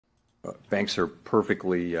Banks are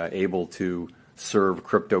perfectly able to serve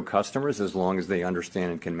crypto customers as long as they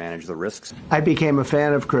understand and can manage the risks. I became a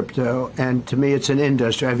fan of crypto, and to me it's an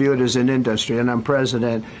industry. I view it as an industry, and I'm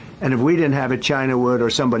president. And if we didn't have it, China would, or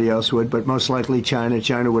somebody else would, but most likely China.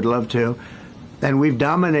 China would love to. And we've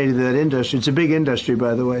dominated that industry. It's a big industry,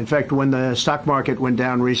 by the way. In fact, when the stock market went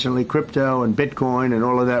down recently, crypto and Bitcoin and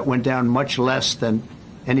all of that went down much less than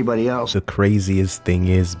anybody else. The craziest thing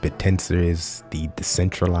is BitTensor is the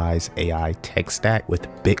decentralized AI tech stack with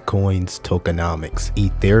Bitcoin's tokenomics,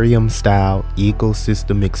 Ethereum-style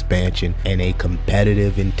ecosystem expansion, and a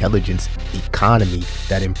competitive intelligence economy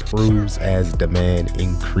that improves as demand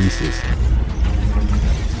increases.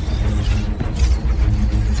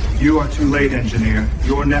 You are too late, engineer.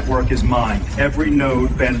 Your network is mine. Every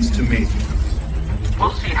node bends to me.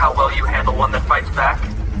 We'll see how well you handle one that fights back.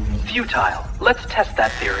 Futile. Let's test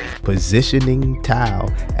that theory. Positioning Tau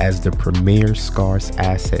as the premier scarce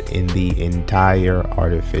asset in the entire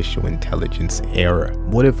artificial intelligence era.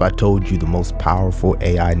 What if I told you the most powerful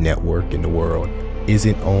AI network in the world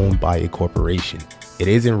isn't owned by a corporation? It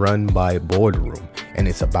isn't run by a boardroom, and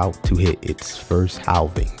it's about to hit its first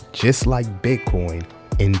halving, just like Bitcoin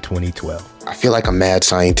in 2012. I feel like a mad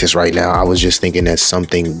scientist right now. I was just thinking that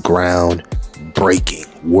something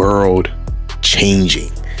groundbreaking,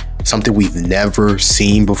 world-changing, something we've never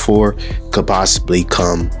seen before could possibly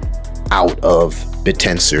come out of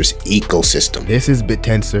BitTensor's ecosystem. This is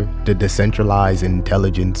BitTensor, the decentralized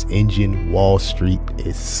intelligence engine Wall Street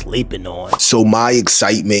is sleeping on. So my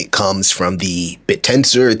excitement comes from the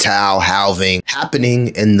BitTensor Tau halving happening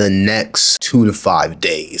in the next 2 to 5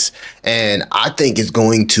 days. And I think it's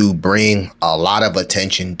going to bring a lot of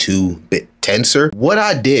attention to BitTensor. What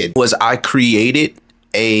I did was I created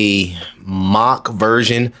a mock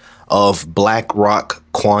version of BlackRock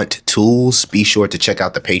Quant Tools. Be sure to check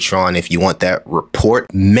out the Patreon if you want that report.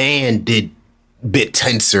 Man, did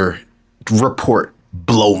BitTensor report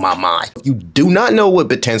blow my mind. If you do not know what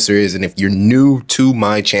BitTensor is, and if you're new to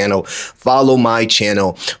my channel, follow my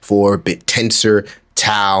channel for BitTensor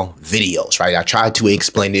Tau videos, right? I try to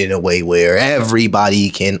explain it in a way where everybody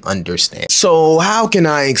can understand. So how can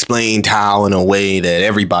I explain Tau in a way that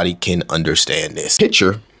everybody can understand this?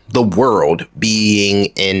 Picture the world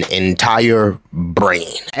being an entire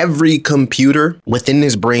brain. Every computer within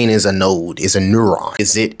this brain is a node, is a neuron.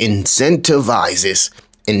 It incentivizes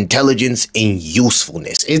intelligence and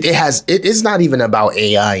usefulness. It's not even about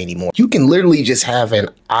AI anymore. You can literally just have an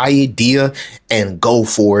idea and go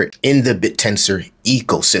for it in the BitTensor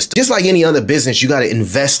ecosystem. Just like any other business, you got to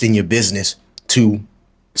invest in your business to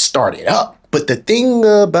start it up. But the thing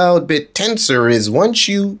about BitTensor is once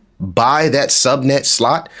you buy that subnet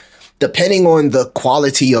slot, depending on the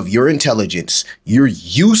quality of your intelligence, your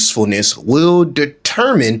usefulness will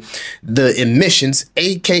determine the emissions,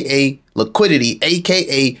 aka liquidity,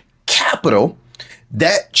 aka capital,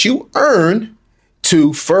 that you earn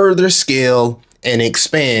to further scale and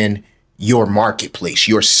expand your marketplace,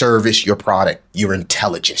 your service, your product, your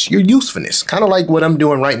intelligence, your usefulness. Kind of like what I'm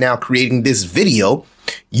doing right now, creating this video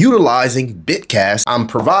utilizing Bitcast. I'm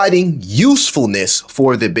providing usefulness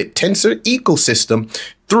for the BitTensor ecosystem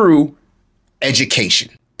through education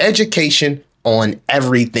on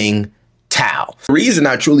everything Tau. The reason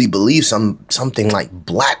I truly believe something like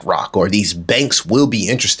BlackRock or these banks will be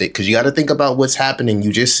interested, because you got to think about what's happening.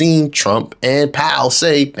 You just seen Trump and Powell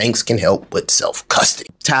say banks can help with self-custody.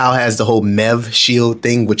 Tau has the whole MEV shield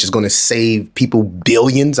thing, which is going to save people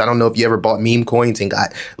billions. I don't know if you ever bought meme coins and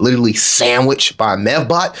got literally sandwiched by a MEV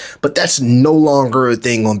bot, but that's no longer a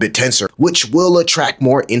thing on BitTensor, which will attract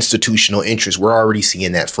more institutional interest. We're already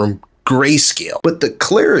seeing that from Grayscale. But the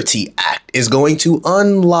Clarity Act is going to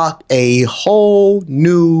unlock a whole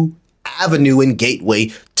new avenue and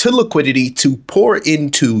gateway to liquidity to pour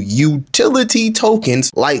into utility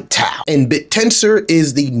tokens like Tau. And BitTensor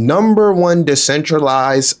is the #1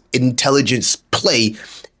 decentralized intelligence play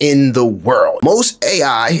in the world. Most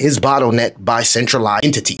AI is bottlenecked by centralized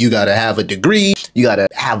entity. You gotta have a degree, you gotta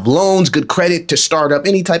have loans, good credit to start up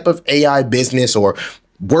any type of AI business or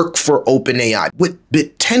work for OpenAI. With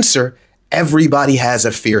BitTensor, everybody has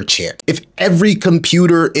a fair chance. If every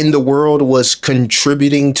computer in the world was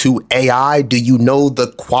contributing to AI, do you know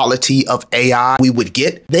the quality of AI we would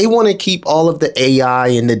get? They want to keep all of the AI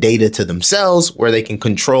and the data to themselves, where they can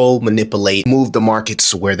control, manipulate, move the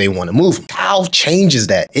markets where they want to move them. How changes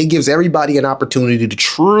that? It gives everybody an opportunity to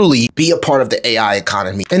truly be a part of the AI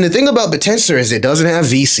economy. And the thing about BitTensor is it doesn't have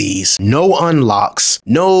VCs, no unlocks,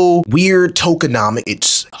 no weird tokenomics.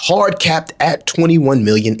 It's hard capped at 21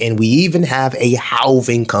 million, and we even even have a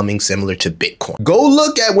halving coming similar to Bitcoin. Go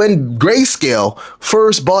look at when Grayscale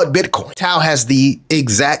first bought Bitcoin. Tau has the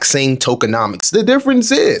exact same tokenomics. The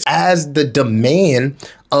difference is, as the demand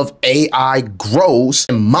of AI grows,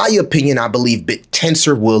 in my opinion, I believe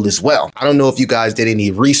BitTensor will as well. I don't know if you guys did any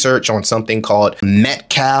research on something called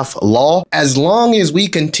Metcalfe law. As long as we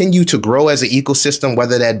continue to grow as an ecosystem,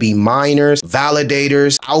 whether that be miners,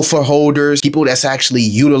 validators, alpha holders, people that's actually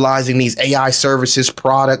utilizing these AI services,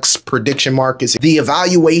 products, prediction markets, the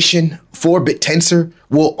evaluation for BitTensor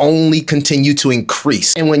will only continue to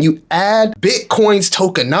increase. And when you add Bitcoin's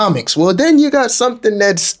tokenomics, well, then you got something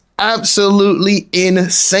that's absolutely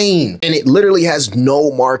insane. And it literally has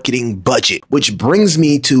no marketing budget, which brings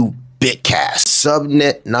me to Bitcast.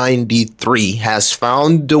 Subnet 93 has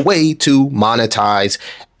found a way to monetize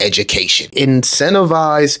education,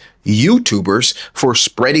 incentivize YouTubers for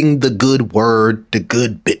spreading the good word, the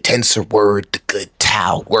good BitTensor word, the good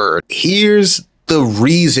Tau word. Here's the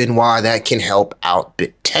reason why that can help out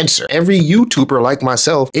BitTensor. Every YouTuber like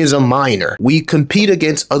myself is a miner. We compete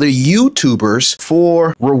against other YouTubers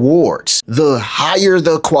for rewards. The higher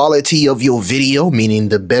the quality of your video, meaning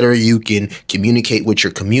the better you can communicate with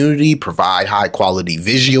your community, provide high quality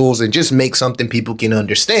visuals, and just make something people can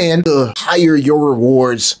understand, the higher your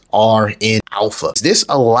rewards are in alpha. This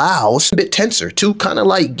allows BitTensor to kind of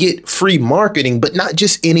like get free marketing, but not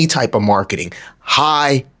just any type of marketing,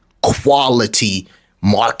 high quality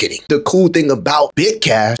marketing. The cool thing about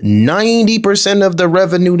Bitcast, 90% of the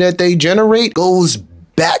revenue that they generate goes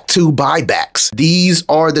back to buybacks. These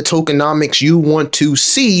are the tokenomics you want to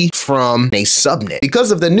see from a subnet.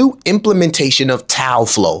 Because of the new implementation of Tau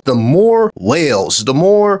Flow, the more whales, the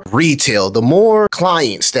more retail, the more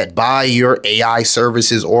clients that buy your AI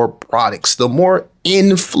services or products, the more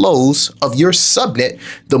inflows of your subnet,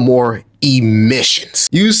 the more emissions.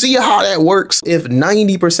 You see how that works? If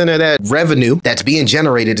 90% of that revenue that's being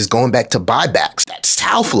generated is going back to buybacks, that's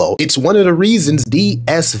Tau Flow. It's one of the reasons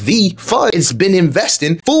DSV Fund has been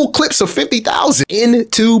investing full clips of 50,000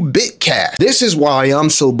 into Bitcast. This is why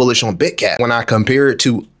I'm so bullish on Bitcast. When I compare it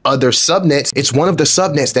to other subnets, it's one of the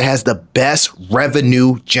subnets that has the best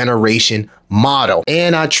revenue generation model.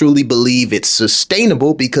 And I truly believe it's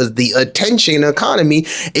sustainable because the attention economy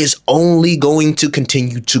is only going to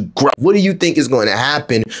continue to grow. What do you think is going to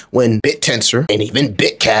happen when BitTensor and even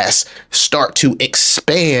Bitcast start to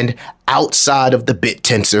expand outside of the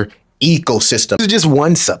BitTensor ecosystem? This is just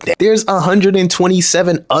one subnet. There's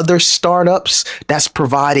 127 other startups that's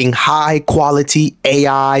providing high quality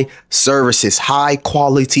AI services, high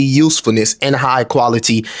quality usefulness, and high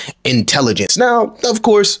quality intelligence. Now, of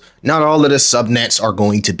course, not all of the subnets are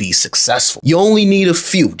going to be successful. You only need a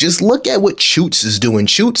few. Just look at what Chutes is doing.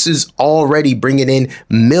 Chutes is already bringing in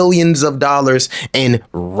millions of dollars in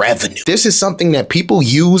revenue. This is something that people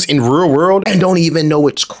use in real world and don't even know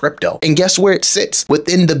it's crypto. And guess where it sits?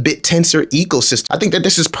 Within the BitTensor ecosystem. I think that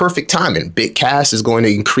this is perfect timing. Bitcast is going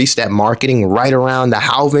to increase that marketing right around the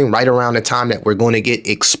halving, right around the time that we're going to get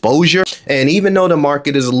exposure. And even though the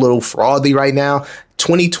market is a little frothy right now,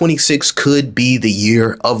 2026 could be the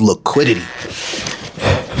year of liquidity.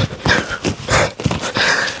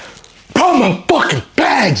 Pull my fucking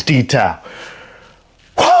bags, D-Tau.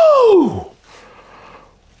 Woo!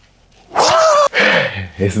 Woo!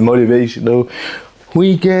 It's motivational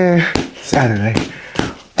weekend, Saturday.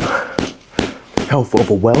 Health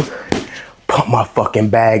over wealth. Pump my fucking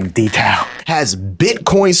bag, D-Tau. Has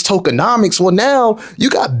Bitcoin's tokenomics. Well, now you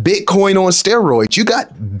got Bitcoin on steroids. You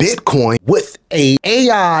got Bitcoin with a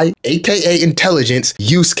AI, aka intelligence,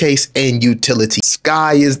 use case and utility.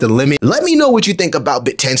 Sky is the limit. Let me know what you think about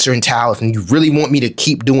BitTensor and Tau. If you really want me to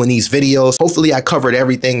keep doing these videos, hopefully I covered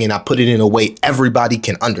everything and I put it in a way everybody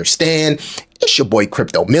can understand. It's your boy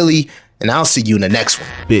Crypto Millie, and I'll see you in the next one.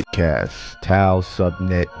 Bitcast, Tau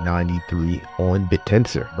Subnet 93 on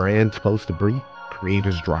BitTensor. Brands close to breathe.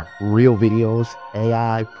 Creators drop real videos.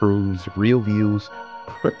 AI proves real views.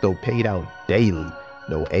 Crypto paid out daily.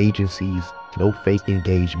 No agencies, no fake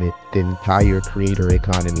engagement. The entire creator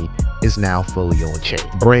economy is now fully on chain.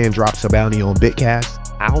 Brand drops a bounty on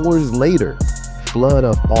Bitcast. Hours later, flood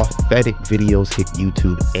of authentic videos hit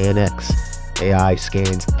YouTube and X. AI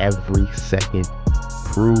scans every second.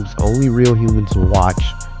 Proves only real humans will watch.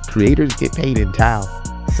 Creators get paid in Tau.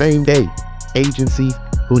 Same day. Agencies,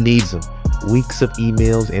 who needs them? Weeks of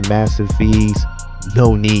emails and massive fees.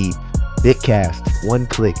 No need. Bitcast, one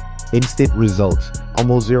click. Instant results.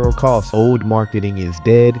 Almost zero cost. Old marketing is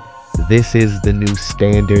dead. This is the new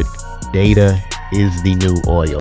standard. Data is the new oil.